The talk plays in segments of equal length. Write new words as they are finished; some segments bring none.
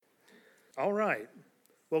All right.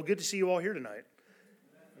 Well, good to see you all here tonight.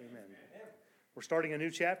 Amen. We're starting a new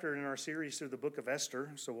chapter in our series through the book of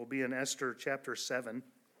Esther, so we'll be in Esther chapter 7.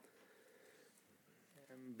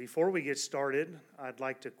 And before we get started, I'd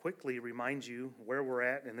like to quickly remind you where we're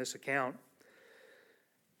at in this account.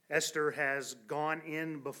 Esther has gone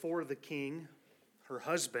in before the king, her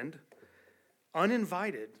husband,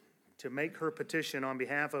 uninvited, to make her petition on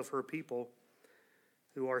behalf of her people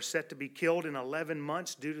who are set to be killed in 11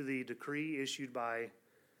 months due to the decree issued by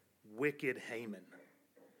wicked Haman.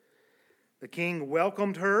 The king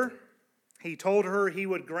welcomed her. He told her he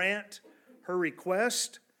would grant her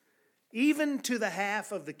request, even to the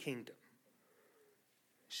half of the kingdom.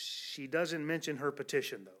 She doesn't mention her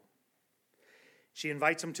petition, though. She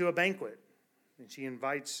invites him to a banquet, and she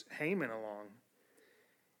invites Haman along.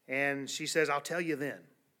 And she says, "I'll tell you then."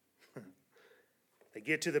 They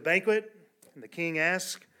get to the banquet, and the king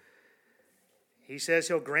asks. He says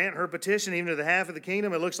he'll grant her petition even to the half of the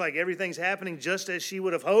kingdom. It looks like everything's happening just as she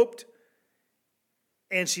would have hoped,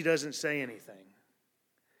 and she doesn't say anything.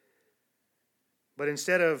 But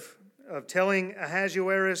instead of telling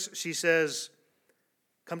Ahasuerus, she says,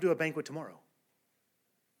 "Come to a banquet tomorrow,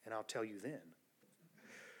 and I'll tell you then."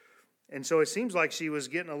 And so it seems like she was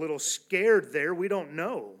getting a little scared there. We don't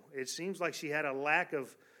know. It seems like she had a lack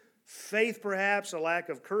of faith, perhaps, a lack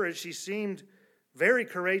of courage. She seemed very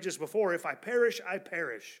courageous before. If I perish, I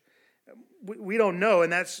perish. We don't know,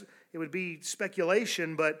 and it would be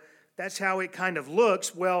speculation, but that's how it kind of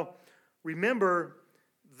looks. Well, remember,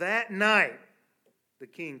 that night, the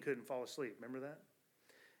king couldn't fall asleep. Remember that?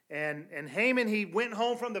 And Haman, he went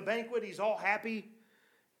home from the banquet. He's all happy.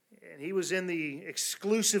 And he was in the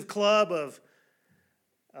exclusive club of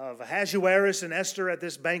Ahasuerus and Esther at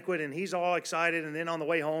this banquet, and he's all excited. And then on the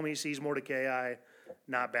way home, he sees Mordecai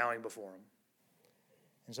not bowing before him.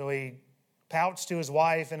 And so he pouts to his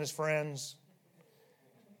wife and his friends,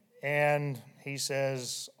 and he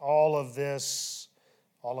says all of this,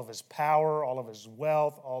 all of his power, all of his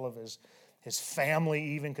wealth, all of his family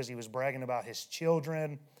even, because he was bragging about his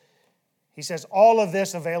children. He says, "All of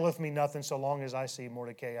this availeth me nothing so long as I see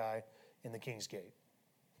Mordecai in the king's gate."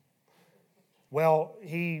 Well,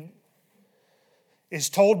 he is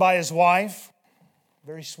told by his wife,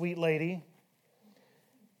 very sweet lady,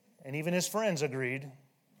 and even his friends agreed,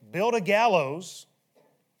 build a gallows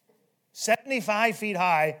 75 feet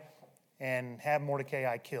high and have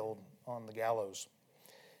Mordecai killed on the gallows.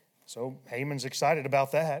 So Haman's excited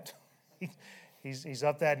about that. He's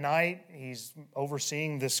up that night. He's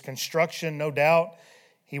overseeing this construction, no doubt.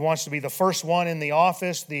 He wants to be the first one in the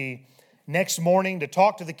office the next morning to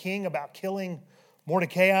talk to the king about killing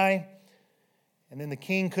Mordecai. And then the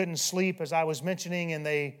king couldn't sleep, as I was mentioning, and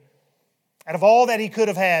out of all that he could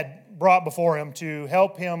have had brought before him to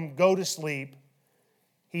help him go to sleep,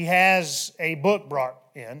 he has a book brought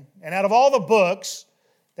in. And out of all the books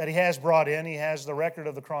that he has brought in, he has the record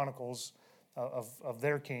of the chronicles of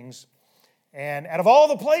their kings. And out of all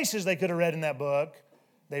the places they could have read in that book,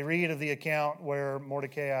 they read of the account where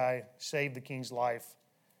Mordecai saved the king's life,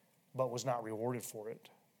 but was not rewarded for it.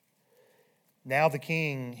 Now the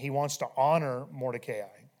king, he wants to honor Mordecai.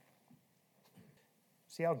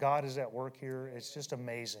 See how God is at work here? It's just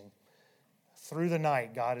amazing. Through the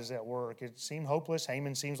night, God is at work. It seemed hopeless.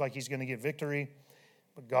 Haman seems like he's going to get victory,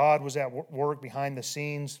 but God was at work behind the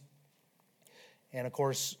scenes. And of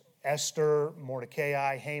course, Esther,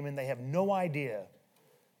 Mordecai, Haman, they have no idea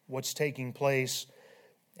what's taking place.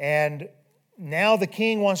 And now the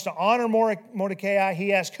king wants to honor Mordecai.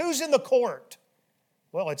 He asks, "Who's in the court?"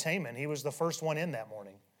 Well, it's Haman. He was the first one in that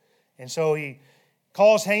morning. And so he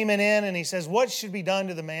calls Haman in and he says, "What should be done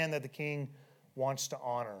to the man that the king wants to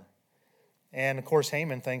honor?" And of course,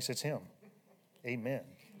 Haman thinks it's him. Amen.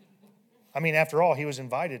 I mean, after all, he was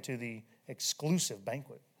invited to the exclusive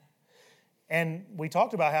banquet. And we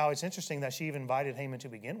talked about how it's interesting that she even invited Haman to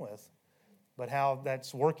begin with, but how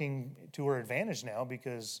that's working to her advantage now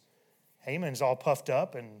because Haman's all puffed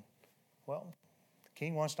up and, well, the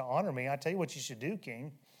king wants to honor me. I tell you what you should do,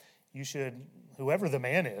 king. You should, whoever the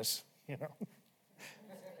man is,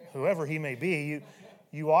 whoever he may be,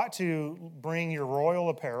 you ought to bring your royal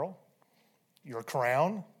apparel, your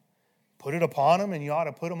crown, put it upon him, and you ought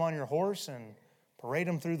to put him on your horse and parade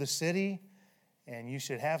him through the city. And you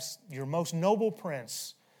should have your most noble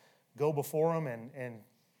prince go before him and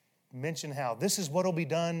mention how this is what will be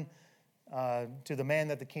done to the man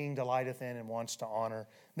that the king delighteth in and wants to honor.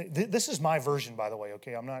 This is my version, by the way,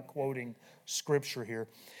 okay? I'm not quoting scripture here.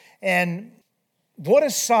 And what a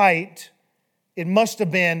sight it must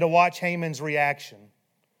have been to watch Haman's reaction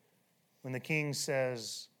when the king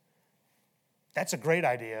says, "That's a great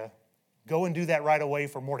idea. Go and do that right away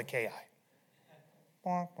for Mordecai."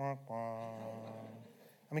 I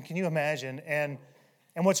mean, can you imagine? And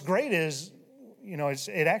what's great is,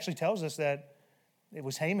 it actually tells us that it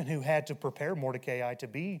was Haman who had to prepare Mordecai to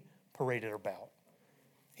be paraded about.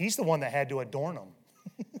 He's the one that had to adorn him.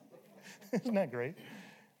 Isn't that great?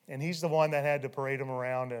 And he's the one that had to parade him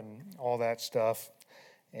around and all that stuff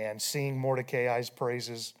and sing Mordecai's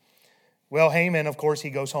praises. Well, Haman, of course, he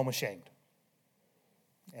goes home ashamed.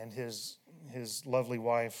 And his lovely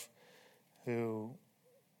wife, who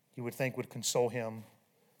you would think would console him,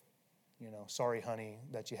 sorry, honey,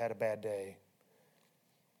 that you had a bad day.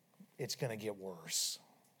 It's going to get worse.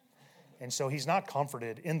 And so he's not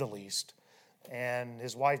comforted in the least. And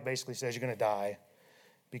his wife basically says, you're going to die.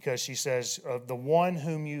 Because she says, the one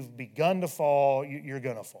whom you've begun to fall, you're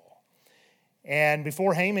going to fall. And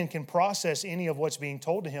before Haman can process any of what's being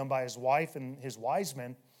told to him by his wife and his wise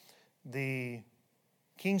men, the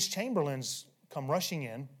king's chamberlains come rushing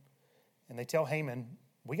in, and they tell Haman,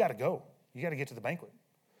 we got to go. You got to get to the banquet.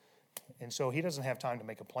 And so he doesn't have time to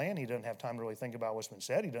make a plan. He doesn't have time to really think about what's been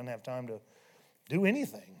said. He doesn't have time to do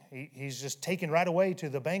anything. He's just taken right away to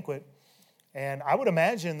the banquet. And I would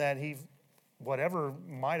imagine that whatever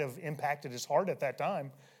might have impacted his heart at that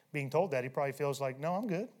time, being told that, he probably feels like, no, I'm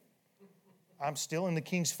good. I'm still in the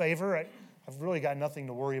king's favor. I've really got nothing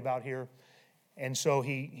to worry about here. And so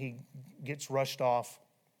he gets rushed off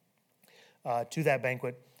to that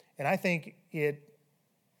banquet. And I think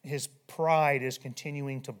his pride is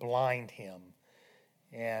continuing to blind him.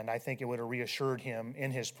 And I think it would have reassured him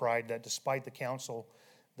in his pride that despite the counsel,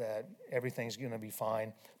 that everything's going to be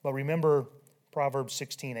fine. But remember Proverbs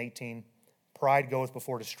 16:18, pride goeth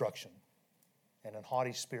before destruction, and an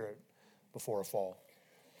haughty spirit before a fall.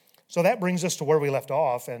 So that brings us to where we left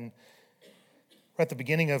off, and we're at the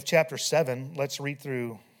beginning of chapter 7. Let's read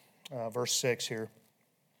through verse 6 here.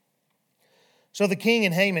 So the king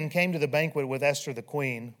and Haman came to the banquet with Esther the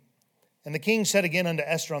queen. And the king said again unto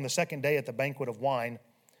Esther on the second day at the banquet of wine,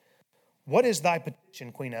 what is thy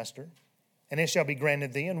petition, Queen Esther? And it shall be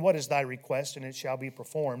granted thee. And what is thy request? And it shall be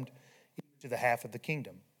performed to the half of the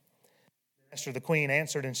kingdom. Esther the queen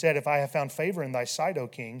answered and said, if I have found favor in thy sight, O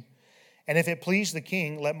king, and if it please the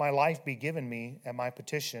king, let my life be given me at my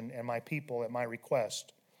petition, and my people at my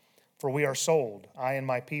request. For we are sold, I and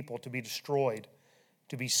my people, to be destroyed,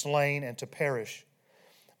 to be slain, and to perish.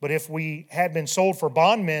 But if we had been sold for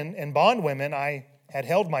bondmen and bondwomen, I had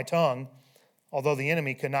held my tongue, although the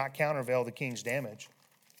enemy could not countervail the king's damage.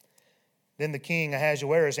 Then the king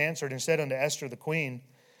Ahasuerus answered and said unto Esther the queen,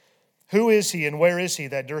 who is he and where is he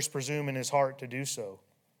that durst presume in his heart to do so?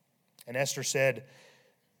 And Esther said,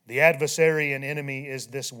 the adversary and enemy is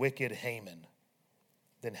this wicked Haman.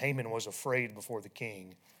 Then Haman was afraid before the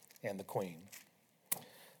king and the queen.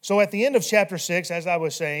 So at the end of chapter 6, as I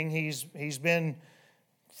was saying, he's been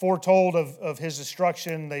foretold of his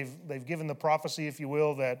destruction. They've given the prophecy, if you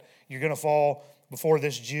will, that you're going to fall before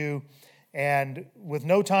this Jew. And with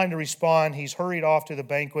no time to respond, he's hurried off to the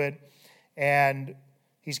banquet, and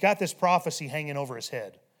he's got this prophecy hanging over his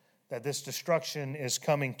head that this destruction is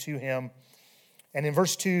coming to him. And in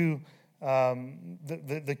verse 2,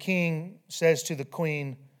 the king says to the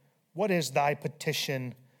queen, what is thy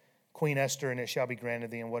petition, Queen Esther? And it shall be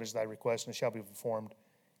granted thee. And what is thy request? And it shall be performed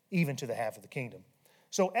even to the half of the kingdom.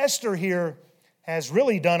 So Esther here has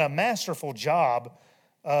really done a masterful job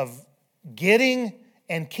of getting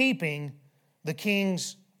and keeping the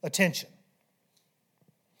king's attention.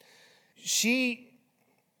 She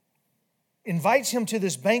invites him to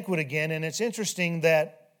this banquet again, and it's interesting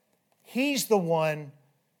that he's the one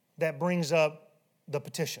that brings up the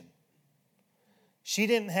petition. She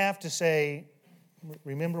didn't have to say,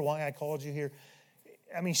 remember why I called you here?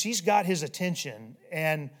 I mean, she's got his attention,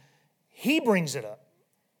 and he brings it up.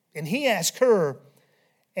 And he asks her,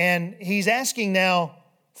 and he's asking now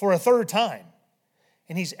for a third time.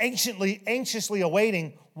 And he's anxiously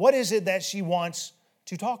awaiting what is it that she wants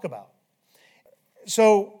to talk about.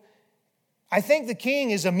 So I think the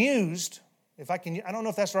king is amused, I don't know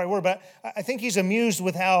if that's the right word, but I think he's amused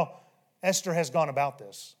with how Esther has gone about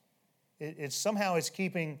this. Somehow it's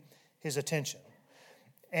keeping his attention.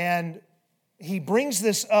 And he brings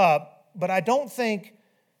this up, but I don't think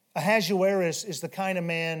Ahasuerus is the kind of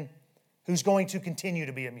man who's going to continue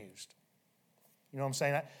to be amused. You know what I'm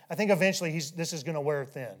saying? I think eventually this is going to wear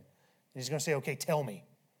thin. He's going to say, okay, tell me.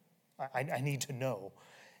 I need to know.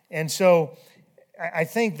 And so I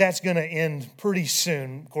think that's going to end pretty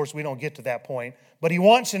soon. Of course, we don't get to that point. But he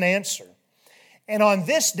wants an answer. And on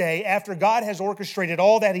this day, after God has orchestrated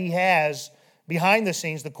all that he has behind the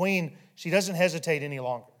scenes, the queen, she doesn't hesitate any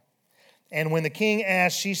longer. And when the king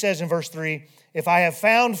asks, she says in verse 3, if I have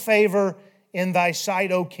found favor in thy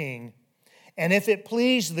sight, O king, And if it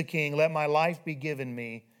please the king, let my life be given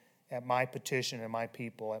me at my petition and my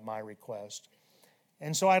people at my request.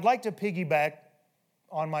 And so I'd like to piggyback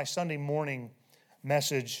on my Sunday morning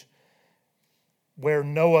message where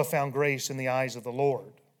Noah found grace in the eyes of the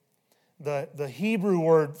Lord. The Hebrew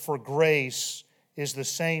word for grace is the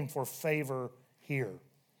same for favor here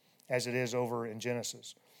as it is over in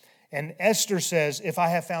Genesis. And Esther says, if I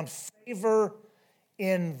have found favor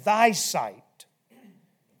in thy sight.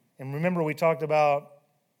 And remember, we talked about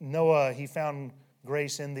Noah, he found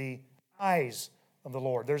grace in the eyes of the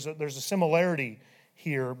Lord. There's a similarity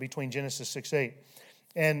here between Genesis 6:8.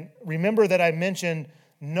 And remember that I mentioned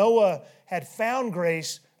Noah had found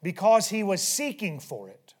grace because he was seeking for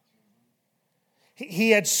it.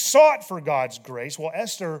 He had sought for God's grace. Well,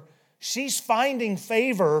 Esther, she's finding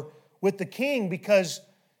favor with the king because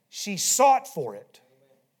she sought for it.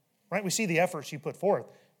 Right? We see the effort she put forth.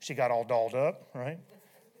 She got all dolled up, right?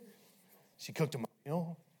 She cooked him a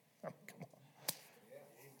meal. Oh, come on.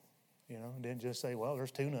 You know, didn't just say, well,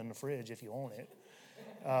 there's tuna in the fridge if you want it.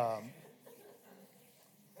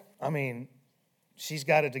 I mean, she's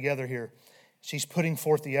got it together here. She's putting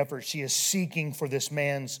forth the effort. She is seeking for this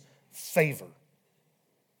man's favor.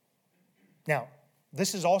 Now,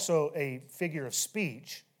 this is also a figure of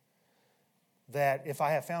speech that if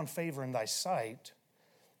I have found favor in thy sight,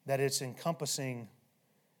 that it's encompassing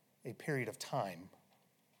a period of time.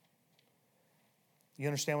 You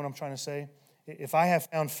understand what I'm trying to say? If I have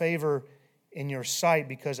found favor in your sight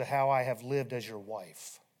because of how I have lived as your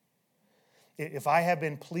wife, if I have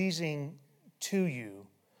been pleasing to you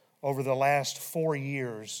over the last 4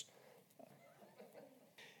 years,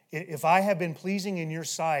 if I have been pleasing in your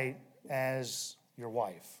sight as your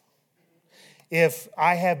wife, if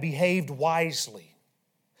I have behaved wisely,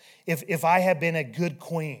 if I have been a good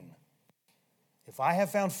queen, if I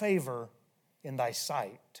have found favor in thy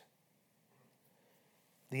sight,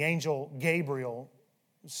 the angel Gabriel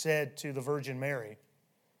said to the Virgin Mary,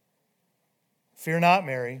 fear not,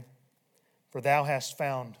 Mary, for thou hast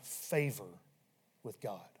found favor with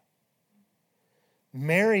God.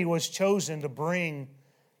 Mary was chosen to bring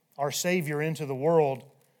our Savior into the world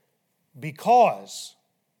because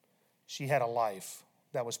she had a life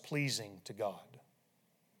that was pleasing to God.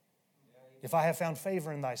 If I have found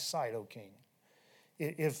favor in thy sight, O King,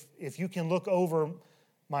 if you can look over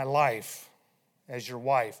my life as your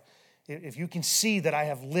wife, if you can see that I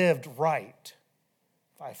have lived right,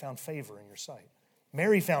 if I found favor in your sight.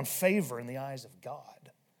 Mary found favor in the eyes of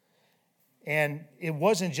God. And it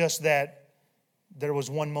wasn't just that there was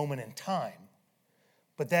one moment in time,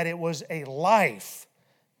 but that it was a life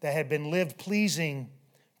that had been lived pleasing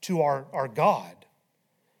to our God.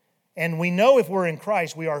 And we know if we're in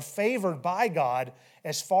Christ, we are favored by God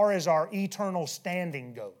as far as our eternal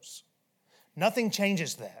standing goes. Nothing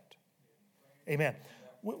changes that. Amen.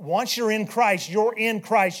 Once you're in Christ, you're in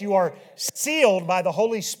Christ. You are sealed by the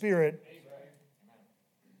Holy Spirit.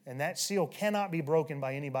 And that seal cannot be broken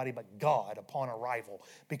by anybody but God upon arrival,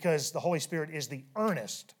 because the Holy Spirit is the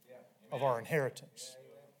earnest of our inheritance.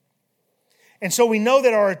 And so we know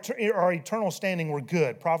that our eternal standing we're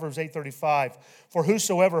good. Proverbs 8:35, for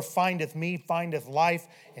whosoever findeth me findeth life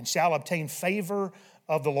and shall obtain favor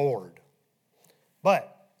of the Lord.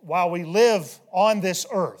 But while we live on this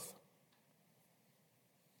earth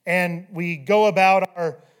and we go about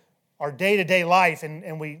our day-to-day life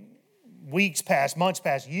and weeks pass, months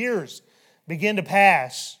pass, years begin to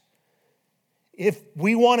pass, if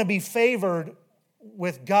we want to be favored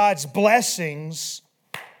with God's blessings,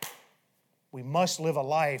 we must live a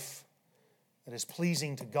life that is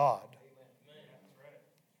pleasing to God.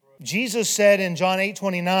 Jesus said in John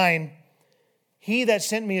 8:29, he that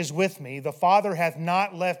sent me is with me. The Father hath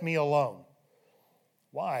not left me alone.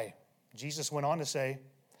 Why? Jesus went on to say,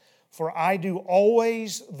 for I do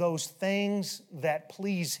always those things that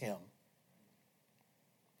please him.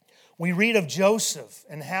 We read of Joseph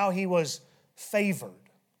and how he was favored.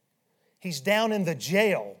 He's down in the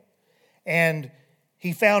jail, and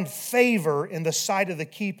he found favor in the sight of the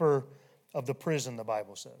keeper of the prison, the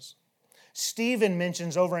Bible says. Stephen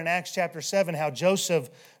mentions over in Acts chapter 7 how Joseph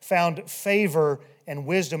found favor and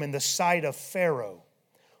wisdom in the sight of Pharaoh.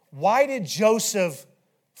 Why did Joseph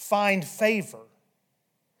find favor?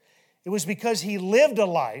 It was because he lived a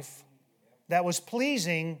life that was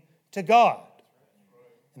pleasing to God.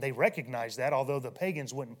 And they recognized that, although the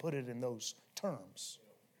pagans wouldn't put it in those terms.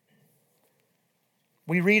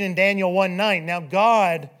 We read in Daniel 1:9, now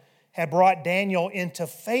God had brought Daniel into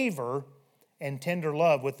favor and tender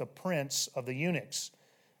love with the prince of the eunuchs.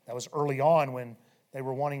 That was early on when they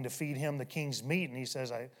were wanting to feed him the king's meat, and he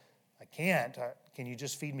says, I can't. Can you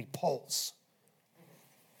just feed me pulse?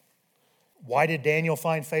 Why did Daniel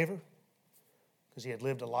find favor? Because he had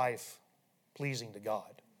lived a life pleasing to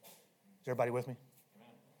God. Is everybody with me?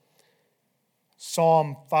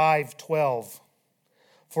 Psalm 5:12.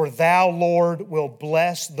 For thou, Lord, will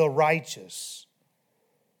bless the righteous.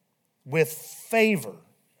 With favor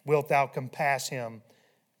wilt thou compass him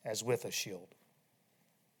as with a shield.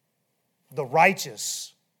 The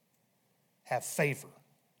righteous have favor.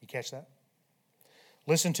 You catch that?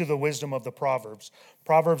 Listen to the wisdom of the Proverbs.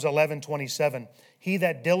 Proverbs 11:27. He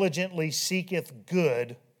that diligently seeketh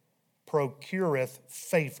good procureth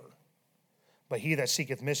favor, but he that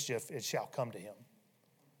seeketh mischief, it shall come to him.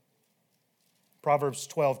 Proverbs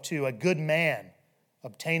 12:2. A good man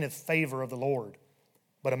obtaineth favor of the Lord,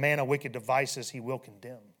 but a man of wicked devices he will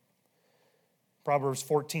condemn. Proverbs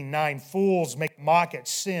 14:9. Fools make mock at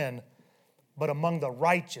sin, but among the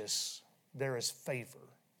righteous there is favor.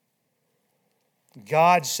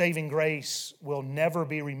 God's saving grace will never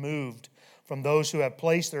be removed from those who have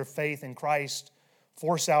placed their faith in Christ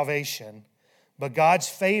for salvation. But God's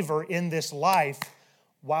favor in this life,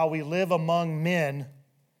 while we live among men,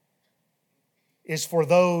 is for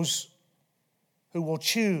those who will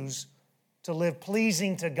choose to live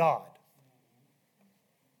pleasing to God.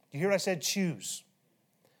 Do you hear what I said? Choose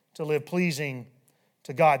to live pleasing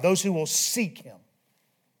to God. Those who will seek Him.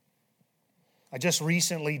 I just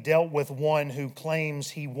recently dealt with one who claims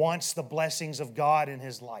he wants the blessings of God in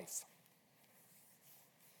his life,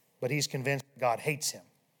 but he's convinced God hates him.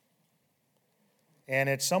 And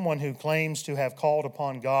it's someone who claims to have called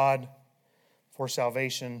upon God for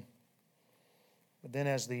salvation, but then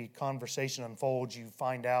as the conversation unfolds, you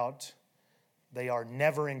find out they are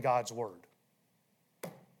never in God's Word.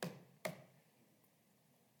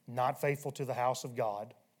 Not faithful to the house of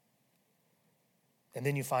God. And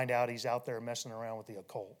then you find out he's out there messing around with the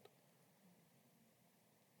occult.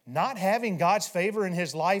 Not having God's favor in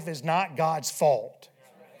his life is not God's fault.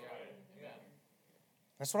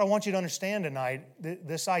 That's what I want you to understand tonight.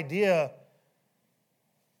 This idea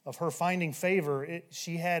of her finding favor,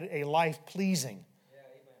 she had a life pleasing.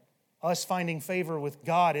 Us finding favor with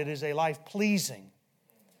God, it is a life pleasing.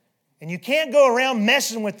 And you can't go around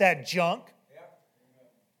messing with that junk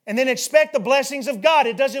and then expect the blessings of God.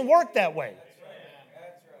 It doesn't work that way.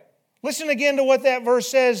 Listen again to what that verse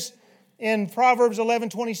says in Proverbs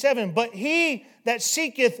 11:27. But he that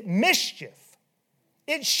seeketh mischief,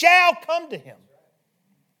 it shall come to him.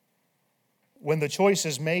 When the choice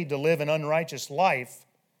is made to live an unrighteous life,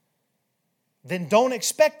 then don't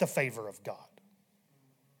expect the favor of God.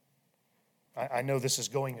 I know this is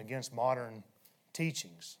going against modern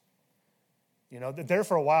teachings. You know, there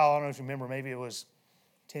for a while, I don't know if you remember, maybe it was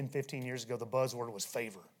 10, 15 years ago, the buzzword was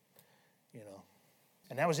favor. You know.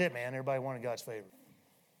 And that was it, man. Everybody wanted God's favor.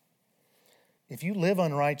 If you live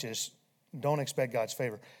unrighteous, don't expect God's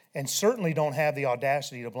favor. And certainly don't have the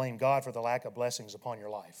audacity to blame God for the lack of blessings upon your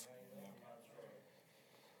life.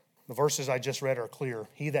 The verses I just read are clear.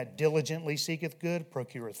 He that diligently seeketh good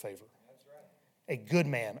procureth favor. A good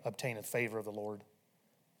man obtaineth favor of the Lord.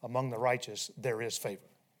 Among the righteous there is favor.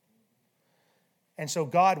 And so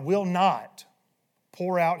God will not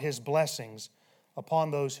pour out His blessings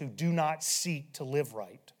upon those who do not seek to live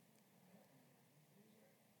right.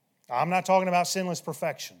 I'm not talking about sinless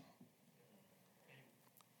perfection.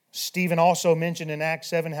 Stephen also mentioned in Acts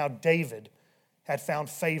 7 how David had found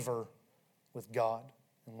favor with God.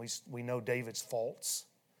 And we know David's faults.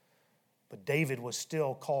 But David was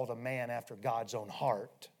still called a man after God's own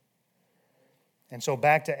heart. And so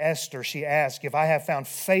back to Esther, she asked, if I have found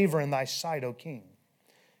favor in thy sight, O king.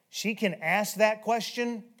 She can ask that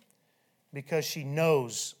question because she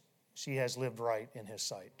knows she has lived right in his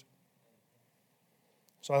sight.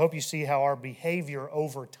 So I hope you see how our behavior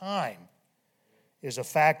over time is a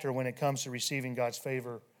factor when it comes to receiving God's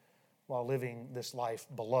favor while living this life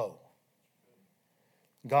below.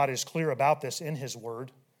 God is clear about this in His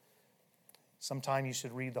Word. Sometime you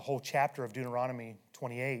should read the whole chapter of Deuteronomy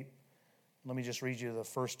 28. Let me just read you the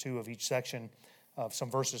first two of each section,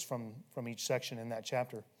 some verses from each section in that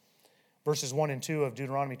chapter. Verses 1 and 2 of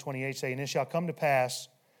Deuteronomy 28 say, and it shall come to pass,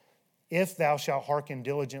 if thou shalt hearken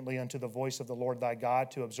diligently unto the voice of the Lord thy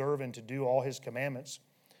God, to observe and to do all His commandments,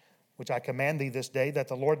 which I command thee this day, that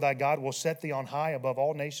the Lord thy God will set thee on high above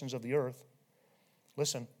all nations of the earth.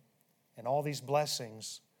 Listen, and all these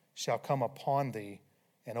blessings shall come upon thee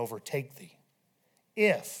and overtake thee,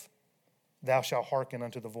 if thou shalt hearken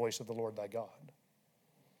unto the voice of the Lord thy God.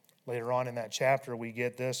 Later on in that chapter, we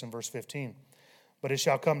get this in verse 15. But it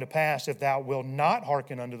shall come to pass, if thou wilt not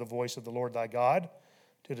hearken unto the voice of the Lord thy God,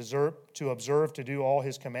 to observe to do all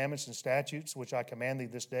His commandments and statutes, which I command thee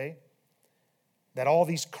this day, that all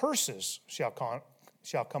these curses shall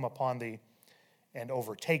come upon thee and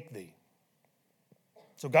overtake thee.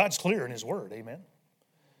 So God's clear in his word, amen?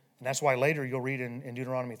 And that's why later you'll read in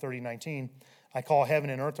Deuteronomy 30:19, I call heaven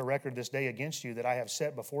and earth a record this day against you, that I have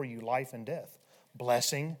set before you life and death,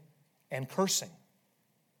 blessing and cursing.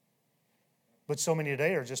 But so many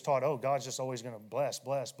today are just taught, oh, God's just always going to bless,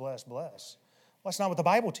 bless, bless, bless. Well, that's not what the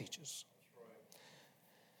Bible teaches.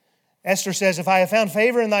 Esther says, if I have found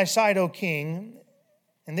favor in thy sight, O king,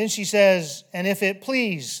 and then she says, and if it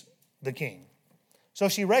please the king. So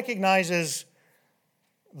she recognizes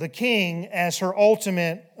the king as her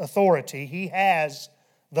ultimate authority. He has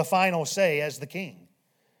the final say as the king.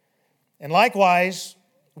 And likewise,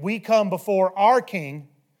 we come before our king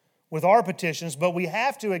with our petitions, but we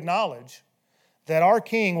have to acknowledge that our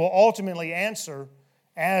king will ultimately answer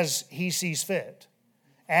as he sees fit,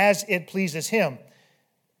 as it pleases him,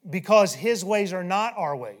 because his ways are not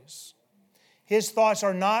our ways. His thoughts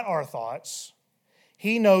are not our thoughts.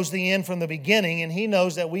 He knows the end from the beginning, and he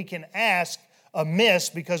knows that we can ask amiss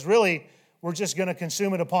because really we're just going to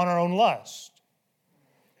consume it upon our own lust.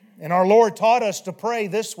 And our Lord taught us to pray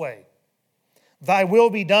this way: thy will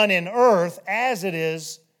be done in earth as it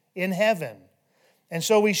is in heaven. And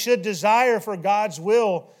so we should desire for God's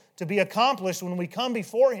will to be accomplished when we come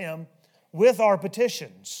before him with our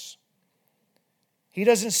petitions. He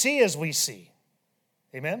doesn't see as we see.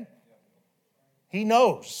 Amen? He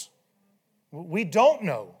knows. We don't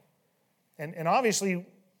know. And obviously,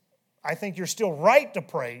 I think you're still right to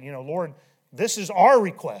pray, Lord, this is our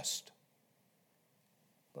request.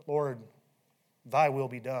 But Lord, thy will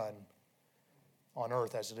be done on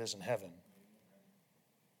earth as it is in heaven.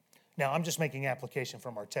 Now, I'm just making application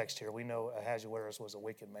from our text here. We know Ahasuerus was a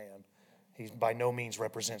wicked man. He by no means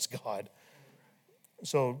represents God.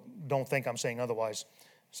 So don't think I'm saying otherwise.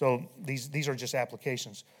 So these are just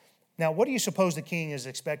applications. Now, what do you suppose the king is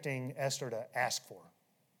expecting Esther to ask for?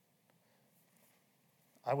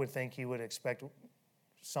 I would think he would expect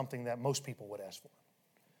something that most people would ask for.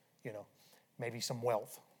 Maybe some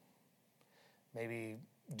wealth. Maybe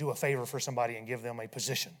do a favor for somebody and give them a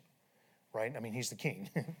position, right? I mean, he's the king.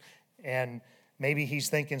 And maybe he's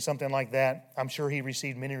thinking something like that. I'm sure he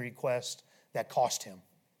received many requests that cost him,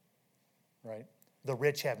 right? The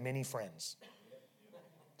rich have many friends.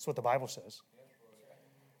 That's what the Bible says.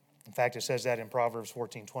 In fact, it says that in Proverbs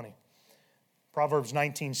 14:20. Proverbs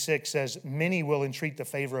 19:6 says, many will entreat the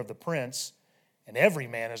favor of the prince, and every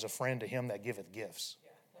man is a friend to him that giveth gifts.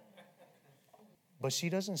 But she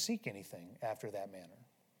doesn't seek anything after that manner.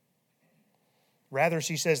 Rather,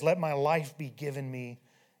 she says, let my life be given me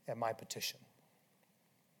at my petition.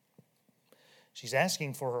 She's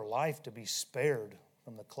asking for her life to be spared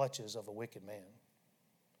from the clutches of a wicked man.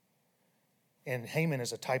 And Haman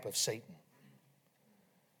is a type of Satan.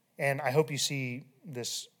 And I hope you see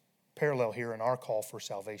this parallel here in our call for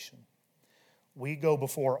salvation. We go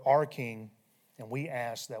before our king and we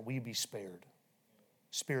ask that we be spared,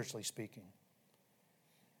 spiritually speaking.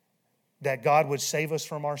 That God would save us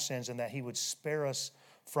from our sins and that he would spare us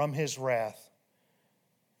from his wrath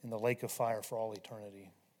in the lake of fire for all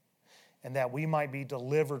eternity. And that we might be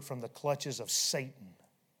delivered from the clutches of Satan.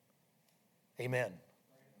 Amen.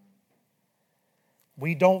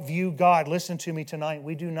 We don't view God, listen to me tonight,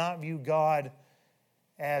 we do not view God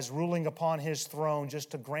as ruling upon his throne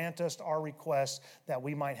just to grant us our requests that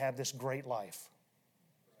we might have this great life.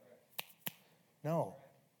 No.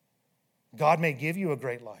 God may give you a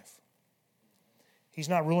great life. He's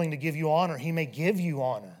not ruling to give you honor. He may give you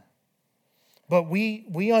honor. But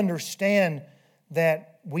we understand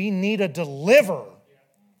that we need a deliverer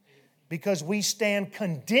because we stand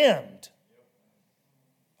condemned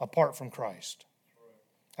apart from Christ.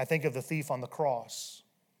 I think of the thief on the cross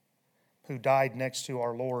who died next to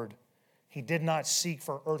our Lord. He did not seek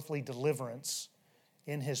for earthly deliverance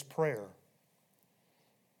in his prayer,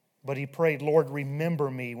 but he prayed, Lord, remember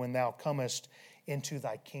me when thou comest into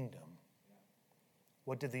thy kingdom.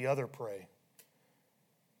 What did the other pray?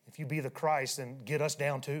 If you be the Christ, then get us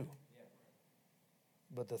down too.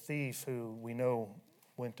 But the thief, who we know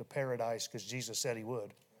went to paradise because Jesus said he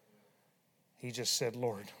would, he just said,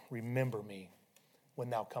 Lord, remember me when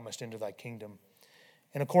thou comest into thy kingdom.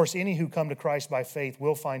 And of course, any who come to Christ by faith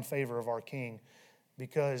will find favor of our King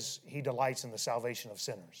because he delights in the salvation of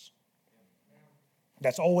sinners.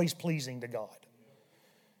 That's always pleasing to God.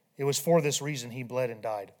 It was for this reason he bled and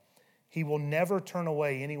died. He will never turn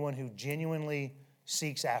away anyone who genuinely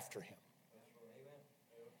seeks after him.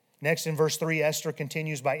 Next, in verse 3, Esther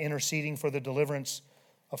continues by interceding for the deliverance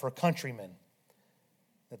of her countrymen,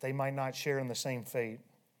 that they might not share in the same fate.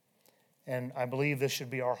 And I believe this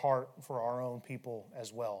should be our heart for our own people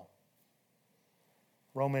as well.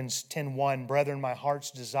 Romans 10:1, brethren, my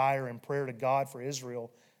heart's desire and prayer to God for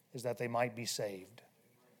Israel is that they might be saved.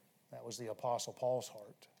 That was the Apostle Paul's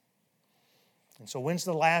heart. And so when's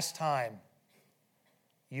the last time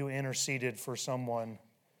you interceded for someone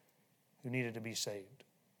who needed to be saved?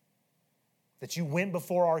 That you went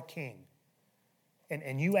before our King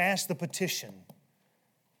and you asked the petition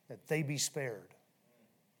that they be spared.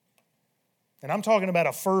 And I'm talking about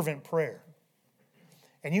a fervent prayer.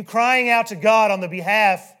 And you crying out to God on the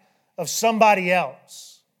behalf of somebody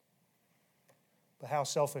else. But how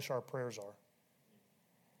selfish our prayers are.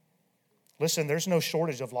 Listen, there's no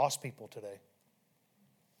shortage of lost people today.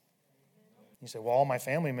 You say, well, all my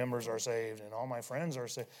family members are saved and all my friends are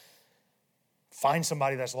saved. Find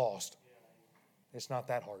somebody that's lost. It's not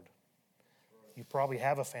that hard. You probably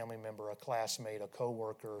have a family member, a classmate, a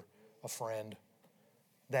coworker, a friend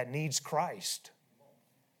that needs Christ.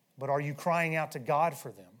 But are you crying out to God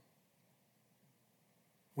for them?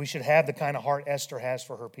 We should have the kind of heart Esther has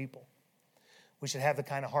for her people. We should have the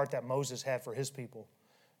kind of heart that Moses had for his people.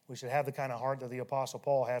 We should have the kind of heart that the Apostle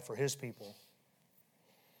Paul had for his people.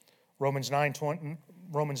 Romans 9,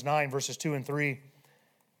 verses 2 and 3,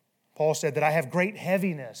 Paul said that I have great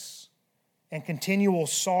heaviness and continual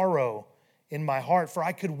sorrow in my heart, for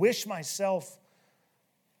I could wish that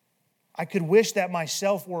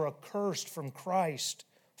myself were accursed from Christ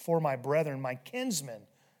for my brethren, my kinsmen,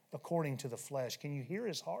 according to the flesh. Can you hear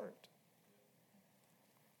his heart?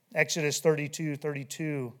 Exodus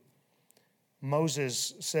 32:32,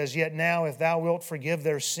 Moses says, yet now if thou wilt forgive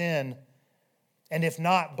their sin, and if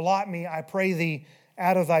not, blot me, I pray thee,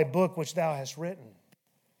 out of thy book which thou hast written.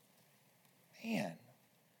 Man,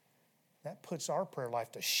 that puts our prayer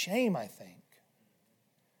life to shame, I think.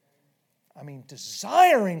 I mean,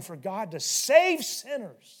 desiring for God to save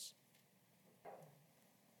sinners.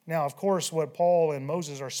 Now, of course, what Paul and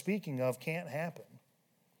Moses are speaking of can't happen.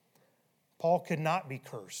 Paul could not be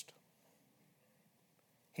cursed.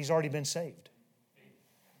 He's already been saved.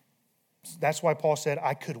 That's why Paul said,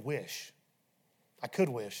 I could wish. I could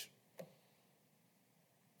wish.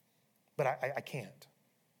 But I can't.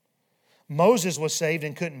 Moses was saved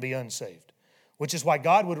and couldn't be unsaved, which is why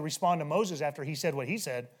God would respond to Moses after he said what he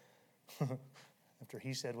said. After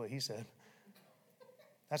he said what he said.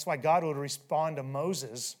 That's why God would respond to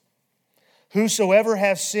Moses. Whosoever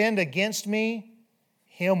hath sinned against me,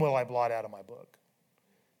 him will I blot out of my book.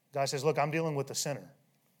 God says, look, I'm dealing with the sinner.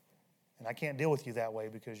 And I can't deal with you that way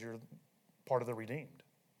because you're part of the redeemed.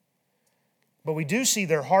 But we do see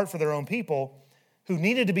their heart for their own people who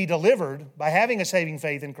needed to be delivered by having a saving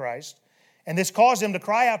faith in Christ. And this caused them to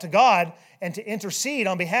cry out to God and to intercede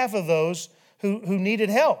on behalf of those who needed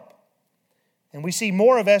help. And we see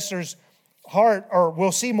more of Esther's heart, or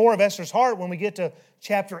we'll see more of Esther's heart when we get to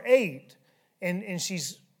chapter 8. And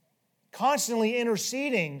she's constantly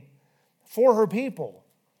interceding for her people.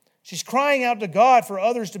 She's crying out to God for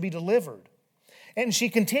others to be delivered. And she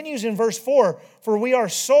continues in verse 4, for we are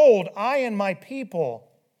sold, I and my people,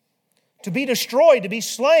 to be destroyed, to be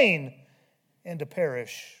slain, and to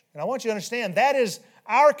perish. And I want you to understand, that is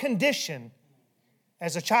our condition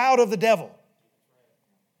as a child of the devil.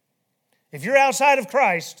 If you're outside of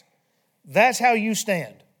Christ, that's how you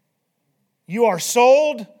stand. You are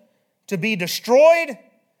sold to be destroyed,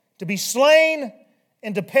 to be slain,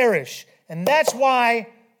 and to perish. And that's why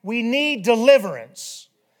we need deliverance.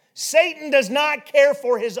 Satan does not care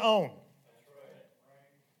for his own.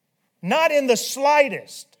 Not in the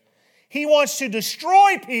slightest. He wants to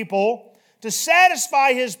destroy people to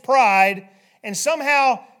satisfy his pride and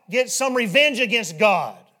somehow get some revenge against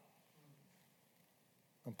God.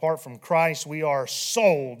 Apart from Christ, we are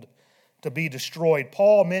sold to be destroyed.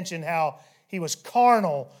 Paul mentioned how he was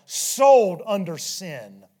carnal, sold under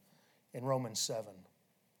sin in Romans 7.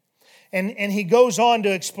 And he goes on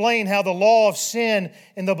to explain how the law of sin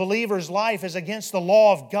in the believer's life is against the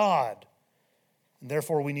law of God. And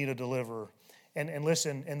therefore, we need a deliverer. And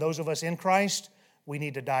listen, and those of us in Christ, we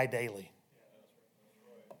need to die daily.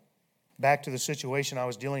 Back to the situation I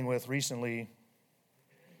was dealing with recently,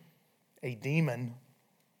 a demon,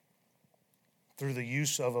 through the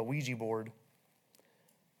use of a Ouija board,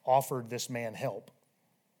 offered this man help.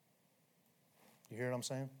 You hear what I'm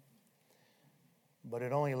saying? But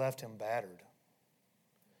it only left him battered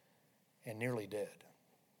and nearly dead.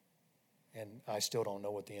 And I still don't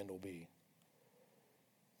know what the end will be.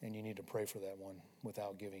 And you need to pray for that one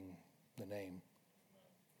without giving the name.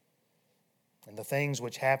 And the things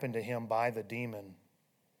which happened to him by the demon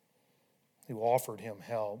who offered him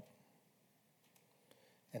help,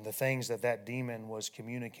 and the things that demon was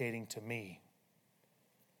communicating to me,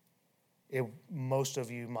 most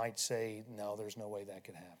of you might say, no, there's no way that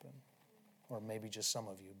could happen. or maybe just some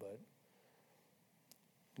of you, but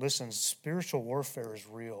listen, spiritual warfare is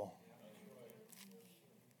real.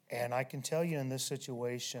 And I can tell you in this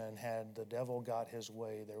situation, had the devil got his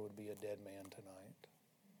way, there would be a dead man tonight.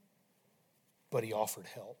 But he offered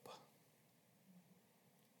help.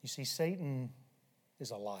 You see, Satan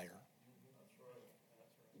is a liar.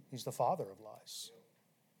 He's the father of lies.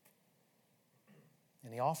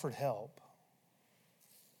 And he offered help.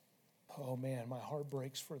 Oh man, my heart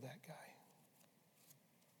breaks for that guy.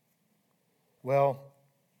 Well,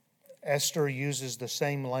 Esther uses the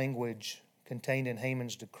same language contained in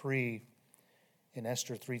Haman's decree in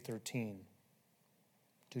Esther 3:13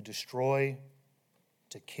 to destroy,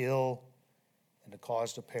 to kill, and to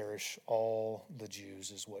cause to perish all the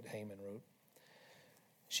Jews, is what Haman wrote.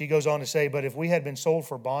 She goes on to say, but if we had been sold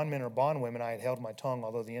for bondmen or bondwomen, I had held my tongue,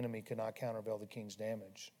 although the enemy could not countervail the king's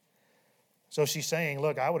damage. So she's saying,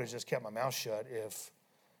 look, I would have just kept my mouth shut if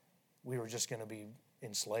we were just going to be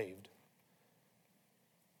enslaved.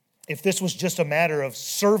 If this was just a matter of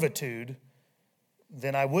servitude,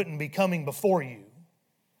 then I wouldn't be coming before you.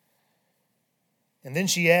 And then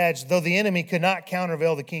she adds, though the enemy could not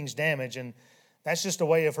countervail the king's damage. And that's just a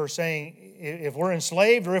way of her saying, if we're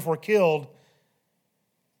enslaved or if we're killed,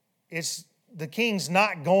 it's the king's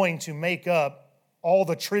not going to make up all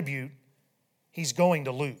the tribute he's going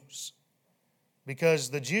to lose. Because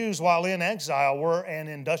the Jews, while in exile, were an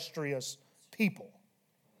industrious people.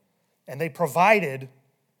 And they provided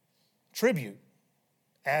tribute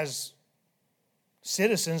as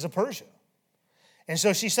citizens of Persia. And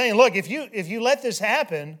so she's saying, look, if you let this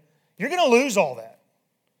happen, you're going to lose all that.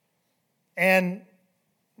 And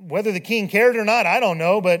whether the king cared or not, I don't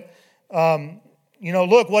know, but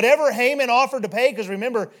look, whatever Haman offered to pay, because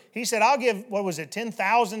remember, he said, I'll give,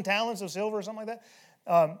 10,000 talents of silver or something like that?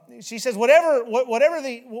 She says, whatever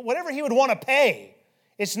he would want to pay,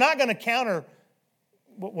 it's not going to countervail?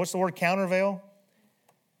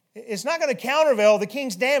 It's not going to countervail the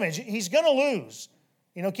king's damage. He's going to lose.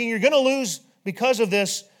 King, you're going to lose because of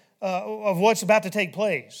this, of what's about to take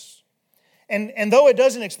place. And though it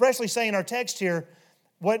doesn't expressly say in our text here,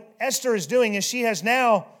 what Esther is doing is she has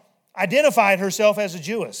now identified herself as a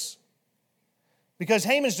Jewess. Because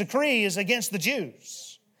Haman's decree is against the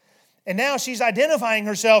Jews. And now she's identifying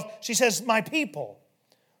herself. She says, my people.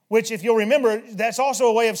 Which, if you'll remember, that's also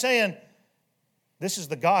a way of saying, this is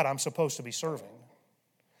the God I'm supposed to be serving.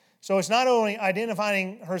 So it's not only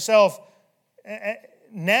identifying herself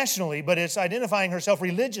nationally, but it's identifying herself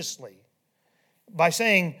religiously by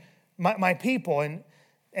saying, my people.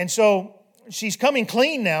 And so she's coming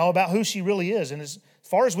clean now about who she really is. And as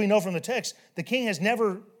far as we know from the text, the king has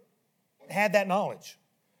never had that knowledge.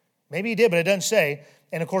 Maybe he did, but it doesn't say.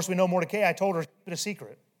 And of course, we know Mordecai told her to keep it a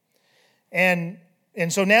secret. And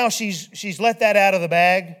so now she's let that out of the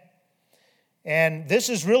bag. And this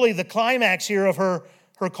is really the climax here of her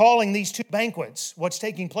calling these two banquets, what's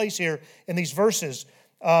taking place here in these verses.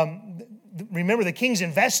 Remember, the king's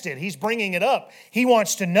invested. He's bringing it up. He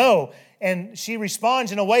wants to know. And she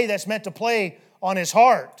responds in a way that's meant to play on his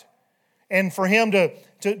heart and for him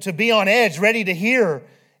to be on edge, ready to hear.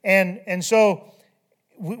 And so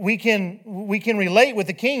we can relate with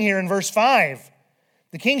the king here in verse 5.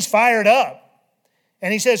 The king's fired up.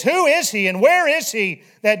 And he says, who is he and where is he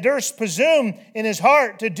that durst presume in his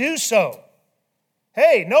heart to do so?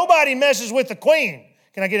 Hey, nobody messes with the queen.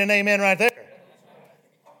 Can I get an amen right there?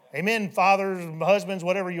 Amen, fathers, husbands,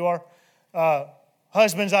 whatever you are.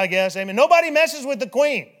 Husbands, I guess. Amen. Nobody messes with the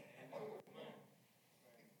queen.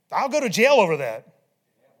 I'll go to jail over that.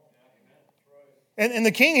 And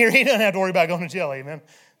the king here, he doesn't have to worry about going to jail. Amen.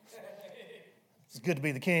 It's good to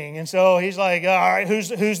be the king. And so he's like, all right, who's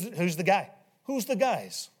the guy? Who's the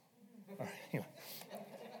guys? All right, anyway.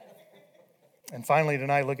 And finally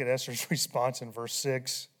tonight, look at Esther's response in verse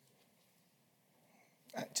 6.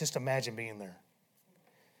 Just imagine being there.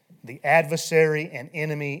 The adversary and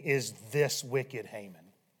enemy is this wicked Haman.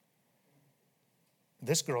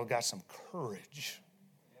 This girl got some courage.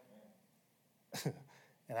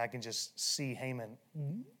 And I can just see Haman.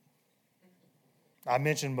 I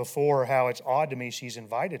mentioned before how it's odd to me she's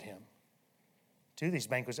invited him to these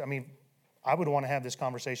banquets. I mean, I would want to have this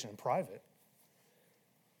conversation in private.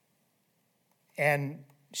 And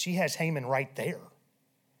she has Haman right there.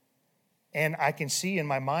 And I can see in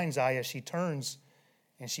my mind's eye as she turns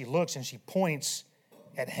and she looks and she points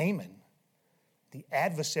at Haman. The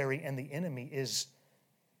adversary and the enemy is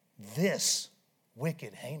this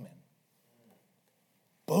wicked Haman.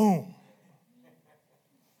 Boom.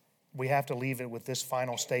 We have to leave it with this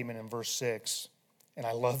final statement in verse 6. And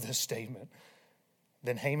I love this statement.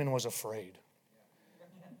 Then Haman was afraid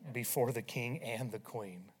before the king and the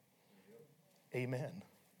queen. Amen.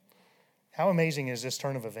 How amazing is this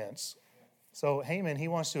turn of events? So Haman, he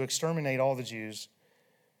wants to exterminate all the Jews.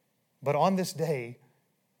 But on this day,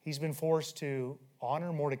 he's been forced to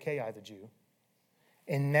honor Mordecai the Jew.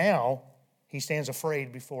 And now he stands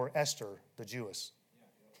afraid before Esther the Jewess.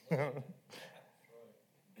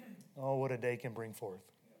 Oh, what a day can bring forth.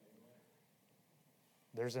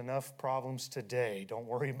 There's enough problems today. Don't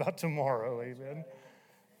worry about tomorrow. Amen.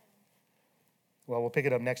 Well, we'll pick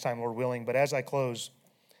it up next time, Lord willing. But as I close,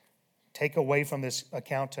 take away from this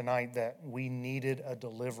account tonight that we needed a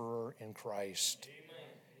deliverer in Christ. Amen.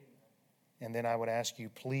 And then I would ask you,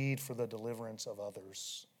 plead for the deliverance of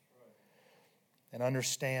others. And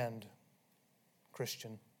understand,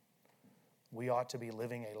 Christian, we ought to be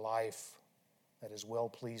living a life that is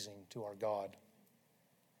well-pleasing to our God.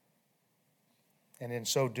 And in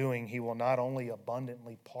so doing, He will not only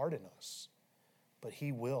abundantly pardon us, but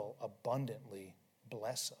He will abundantly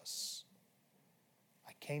bless us.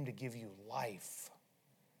 I came to give you life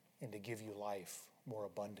and to give you life more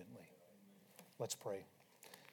abundantly. Let's pray.